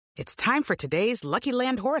It's time for today's Lucky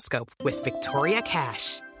Land horoscope with Victoria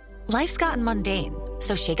Cash. Life's gotten mundane,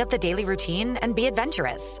 so shake up the daily routine and be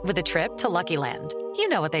adventurous with a trip to Lucky Land. You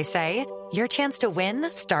know what they say, your chance to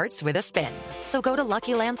win starts with a spin. So go to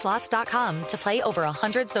LuckyLandSlots.com to play over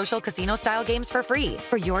 100 social casino-style games for free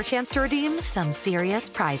for your chance to redeem some serious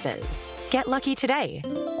prizes. Get lucky today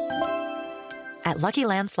at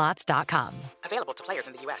LuckyLandSlots.com. Available to players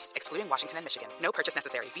in the U.S., excluding Washington and Michigan. No purchase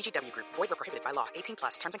necessary. VGW Group. Void where prohibited by law.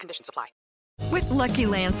 18+. Terms and conditions apply. With Lucky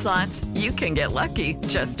Land Slots, you can get lucky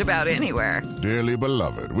just about anywhere. Dearly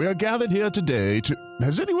beloved, we are gathered here today to...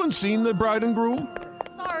 Has anyone seen the bride and groom?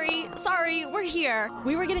 Sorry, we're here.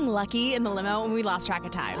 We were getting lucky in the limo and we lost track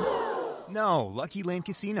of time. No, Lucky Land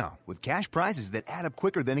Casino, with cash prizes that add up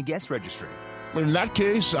quicker than a guest registry. In that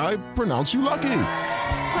case, I pronounce you lucky.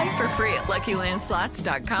 Play for free at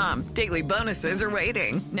LuckyLandSlots.com. Daily bonuses are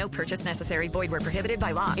waiting. No purchase necessary. Void where prohibited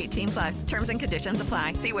by law. 18+. Terms and conditions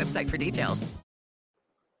apply. See website for details.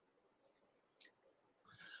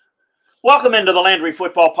 Welcome into the Landry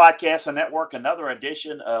Football Podcast and Network, another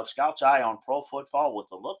edition of Scout's Eye on Pro Football with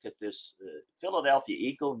a look at this Philadelphia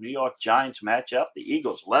Eagle New York Giants matchup. The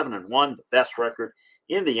Eagles 11-1, the best record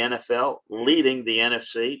in the NFL, leading the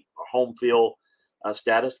NFC, home field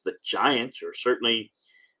status. The Giants are certainly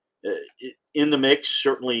in the mix,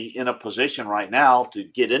 certainly in a position right now to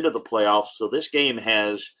get into the playoffs. So this game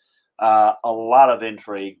has a lot of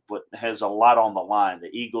intrigue, but has a lot on the line.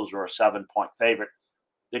 The Eagles are a 7-point favorite.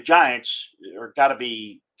 The Giants are got to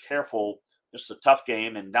be careful. This is a tough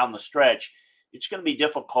game, and down the stretch, it's going to be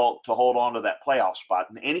difficult to hold on to that playoff spot.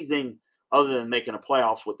 And anything other than making a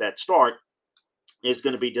playoffs with that start is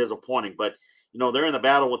going to be disappointing. But, you know, they're in the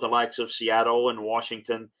battle with the likes of Seattle and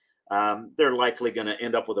Washington. They're likely going to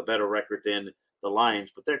end up with a better record than the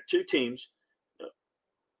Lions. But they're two teams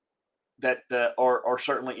that are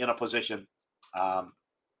certainly in a position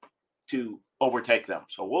to overtake them.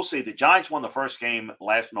 So we'll see. The Giants won the first game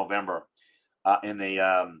last November in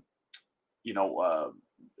the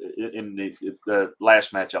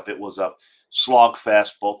last matchup. It was a slog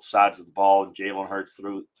fest, both sides of the ball, and Jalen Hurts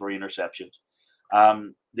threw 3 interceptions.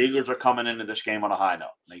 The Eagles are coming into this game on a high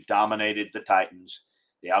note. They dominated the Titans.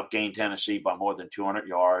 They outgained Tennessee by more than 200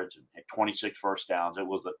 yards and had 26 first downs. It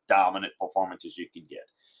was the dominant performance as you could get.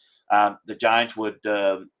 The Giants would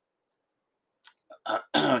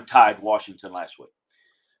tied Washington last week.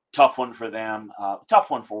 Tough one for them.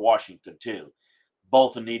 Tough one for Washington, too.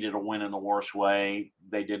 Both needed a win in the worst way.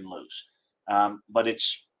 They didn't lose. But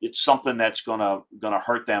it's something that's gonna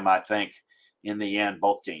hurt them, I think, in the end,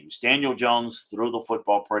 both teams. Daniel Jones threw the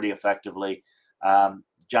football pretty effectively.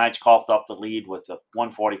 Giants coughed up the lead with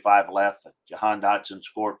 1:45 left. Jahan Dotson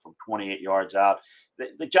scored from 28 yards out.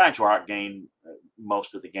 The Giants were outgained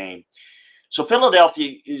most of the game. So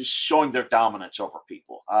Philadelphia is showing their dominance over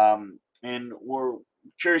people. And we're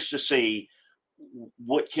curious to see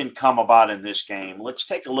what can come about in this game. Let's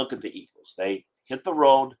take a look at the Eagles. They hit the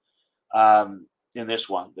road in this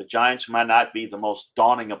one. The Giants might not be the most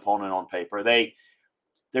daunting opponent on paper.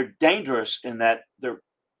 They're dangerous in that they're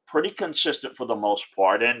pretty consistent for the most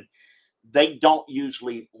part, and they don't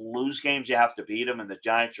usually lose games. You have to beat them, and the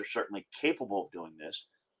Giants are certainly capable of doing this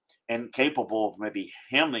and capable of maybe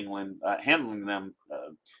handling them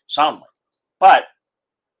soundly. But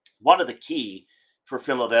one of the key for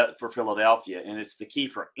Philadelphia, and it's the key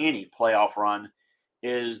for any playoff run,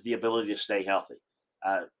 is the ability to stay healthy.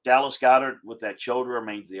 Dallas Goedert with that shoulder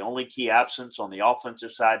remains the only key absence on the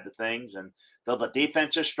offensive side of things. And though the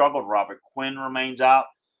defense has struggled, Robert Quinn remains out.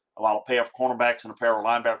 A lot of payoff cornerbacks and a pair of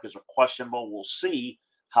linebackers are questionable. We'll see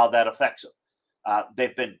how that affects them.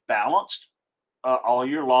 They've been balanced all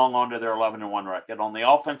year long under their 11-1 record. On the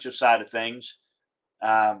offensive side of things,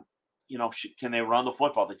 can they run the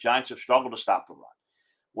football? The Giants have struggled to stop the run,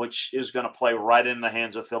 which is going to play right in the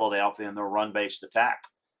hands of Philadelphia in their run-based attack.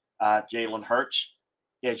 Jalen Hurts,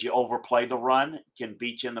 as you overplay the run, can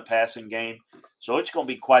beat you in the passing game. So it's going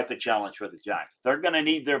to be quite the challenge for the Giants. They're going to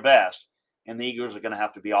need their best, and the Eagles are going to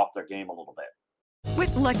have to be off their game a little bit.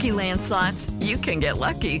 With Lucky Land Slots, you can get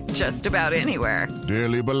lucky just about anywhere.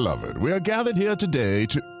 Dearly beloved, we are gathered here today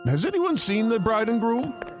to... Has anyone seen the bride and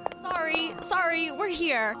groom? Sorry, we're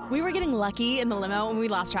here. We were getting lucky in the limo and we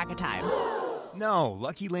lost track of time. No,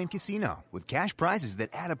 Lucky Land Casino, with cash prizes that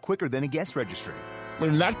add up quicker than a guest registry.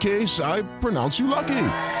 In that case, I pronounce you lucky.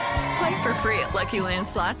 Play for free at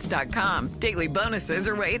LuckyLandSlots.com. Daily bonuses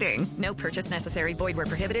are waiting. No purchase necessary. Void where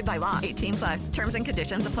prohibited by law. 18+. Terms and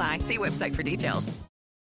conditions apply. See website for details.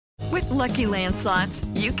 With Lucky Land Slots,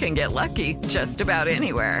 you can get lucky just about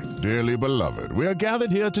anywhere. Dearly beloved, we are gathered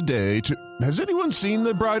here today to... Has anyone seen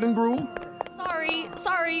the bride and groom?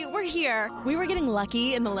 Sorry, we're here. We were getting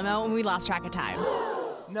lucky in the limo and we lost track of time.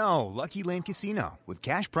 No, Lucky Land Casino, with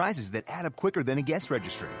cash prizes that add up quicker than a guest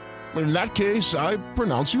registry. In that case, I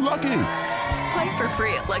pronounce you lucky. Play for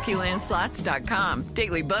free at LuckyLandSlots.com.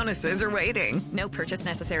 Daily bonuses are waiting. No purchase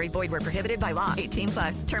necessary. Void where prohibited by law.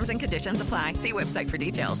 18+. Terms and conditions apply. See website for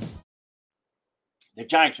details. The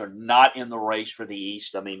Giants are not in the race for the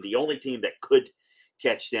East. I mean, the only team that could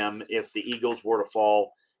catch them if the Eagles were to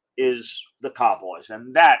fall is the Cowboys.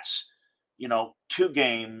 And that's, 2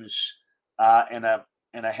 games in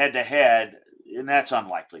a head-to-head, and that's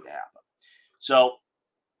unlikely to happen. So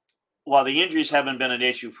while the injuries haven't been an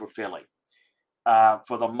issue for Philly,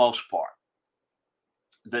 for the most part,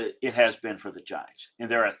 it has been for the Giants.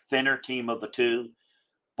 And they're a thinner team of the two.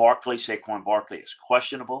 Saquon Barkley is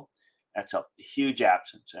questionable. That's a huge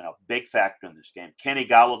absence and a big factor in this game. Kenny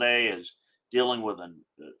Golladay is dealing with an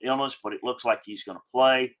illness, but it looks like he's going to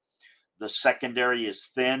play. The secondary is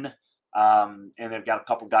thin, and they've got a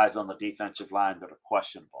couple guys on the defensive line that are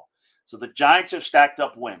questionable. So the Giants have stacked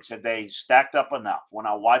up wins. Have they stacked up enough? When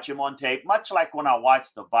I watch them on tape, much like when I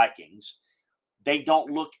watch the Vikings, they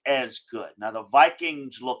don't look as good. Now, the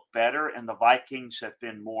Vikings look better, and the Vikings have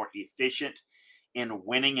been more efficient in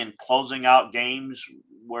winning and closing out games,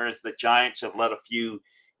 whereas the Giants have let a few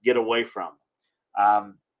get away from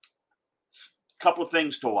them. Couple of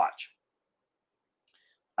things to watch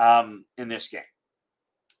in this game.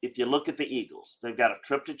 If you look at the Eagles, they've got a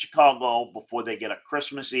trip to Chicago before they get a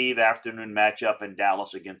Christmas Eve afternoon matchup in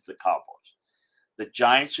Dallas against the Cowboys. The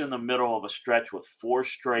Giants are in the middle of a stretch with 4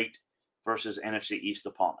 straight versus NFC East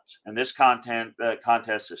opponents. And this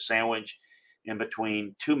contest is sandwiched in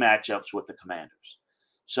between 2 matchups with the Commanders.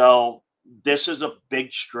 So this is a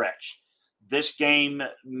big stretch. This game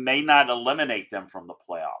may not eliminate them from the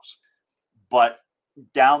playoffs, but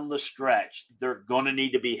down the stretch, they're going to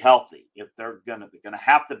need to be healthy. If they're going to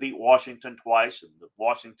have to beat Washington twice, and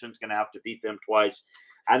Washington's going to have to beat them twice.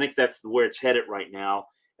 I think that's where it's headed right now.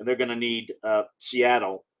 And they're going to need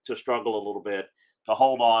Seattle to struggle a little bit to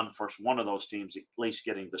hold on for one of those teams at least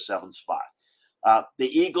getting the 7th spot. The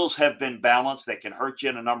Eagles have been balanced. They can hurt you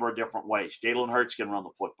in a number of different ways. Jalen Hurts can run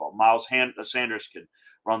the football. Miles Sanders can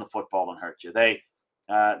run the football and hurt you. They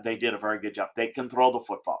did a very good job. They can throw the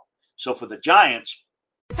football. So for the Giants.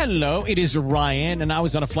 Hello, it is Ryan, and I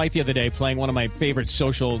was on a flight the other day playing one of my favorite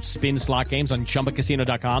social spin slot games on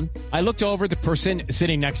ChumbaCasino.com. I looked over at the person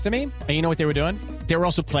sitting next to me, and you know what they were doing? They were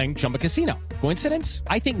also playing Chumba Casino. Coincidence?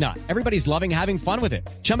 I think not. Everybody's loving having fun with it.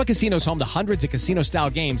 Chumba Casino is home to hundreds of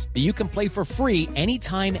casino-style games that you can play for free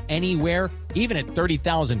anytime, anywhere, even at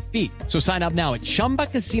 30,000 feet. So sign up now at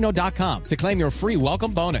ChumbaCasino.com to claim your free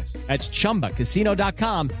welcome bonus. That's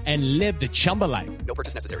ChumbaCasino.com and live the Chumba life. No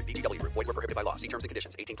purchase necessary. VGW Group. Void where prohibited by law. See terms and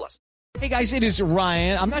conditions. 18+. Hey guys, it is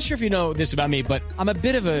Ryan. I'm not sure if you know this about me, but I'm a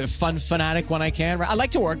bit of a fun fanatic when I can. I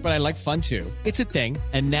like to work, but I like fun too. It's a thing.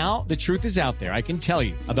 And now the truth is out there. I can tell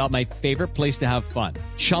you about my favorite place to have fun.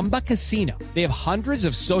 Chumba Casino. They have hundreds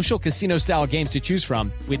of social casino style games to choose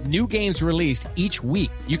from with new games released each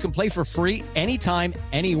week. You can play for free anytime,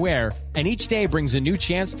 anywhere. And each day brings a new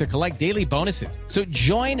chance to collect daily bonuses. So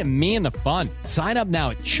join me in the fun. Sign up now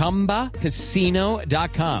at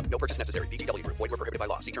ChumbaCasino.com. No purchase necessary. VGW Group. Void where prohibited by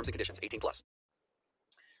law. See terms and conditions. 18+.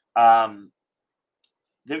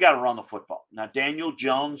 They've got to run the football. Now, Daniel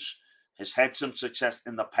Jones has had some success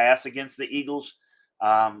in the past against the Eagles.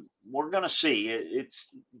 We're going to see.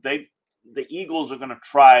 The Eagles are going to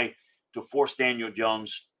try to force Daniel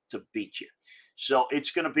Jones to beat you. So it's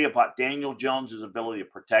going to be about Daniel Jones' ability to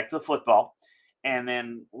protect the football, and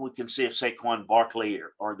then we can see if Saquon Barkley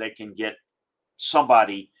or they can get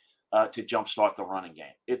somebody to jumpstart the running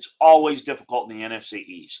game. It's always difficult in the NFC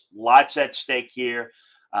East. Lots at stake here.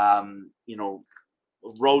 Road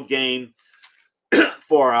game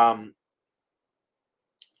for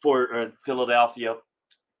Philadelphia.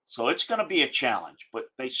 So it's going to be a challenge, but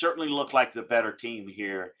they certainly look like the better team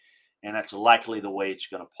here, and that's likely the way it's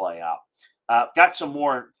going to play out. Got some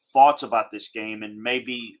more thoughts about this game and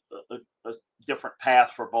maybe a different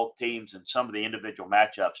path for both teams and some of the individual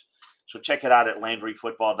matchups. So check it out at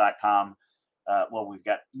LandryFootball.com. We've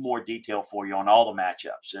got more detail for you on all the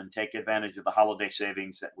matchups, and take advantage of the holiday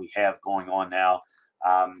savings that we have going on now.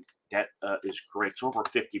 That is great. It's over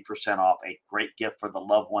 50% off. A great gift for the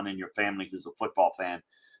loved one in your family who's a football fan.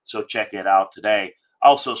 So check it out today.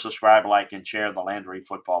 Also subscribe, like, and share the Landry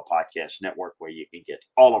Football Podcast Network, where you can get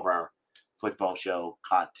all of our football show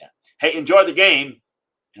content. Hey, enjoy the game,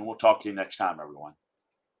 and we'll talk to you next time, everyone.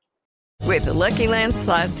 With the Lucky Land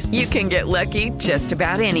Slots, you can get lucky just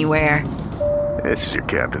about anywhere. This is your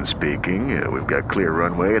captain speaking. We've got clear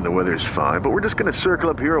runway and the weather's fine, but we're just going to circle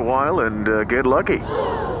up here a while and get lucky.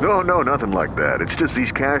 No, nothing like that. It's just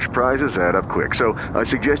these cash prizes add up quick. So I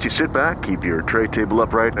suggest you sit back, keep your tray table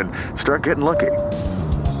upright, and start getting lucky.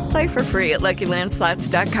 Play for free at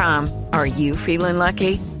LuckyLandSlots.com. Are you feeling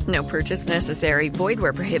lucky? No purchase necessary. Void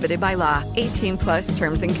where prohibited by law. 18 plus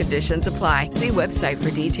terms and conditions apply. See website for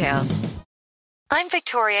details. I'm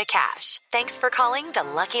Victoria Cash. Thanks for calling the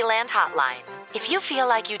Lucky Land Hotline. If you feel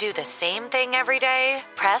like you do the same thing every day,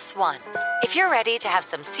 press 1. If you're ready to have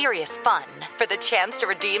some serious fun for the chance to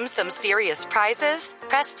redeem some serious prizes,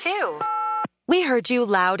 press 2. We heard you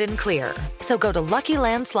loud and clear. So go to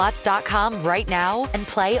LuckyLandSlots.com right now and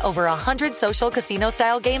play over 100 social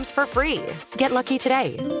casino-style games for free. Get lucky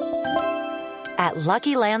today at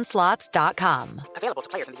LuckyLandSlots.com. Available to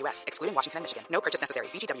players in the U.S., excluding Washington and Michigan. No purchase necessary.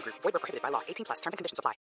 VGW Group. Void where prohibited by law. 18 plus. Terms and conditions apply.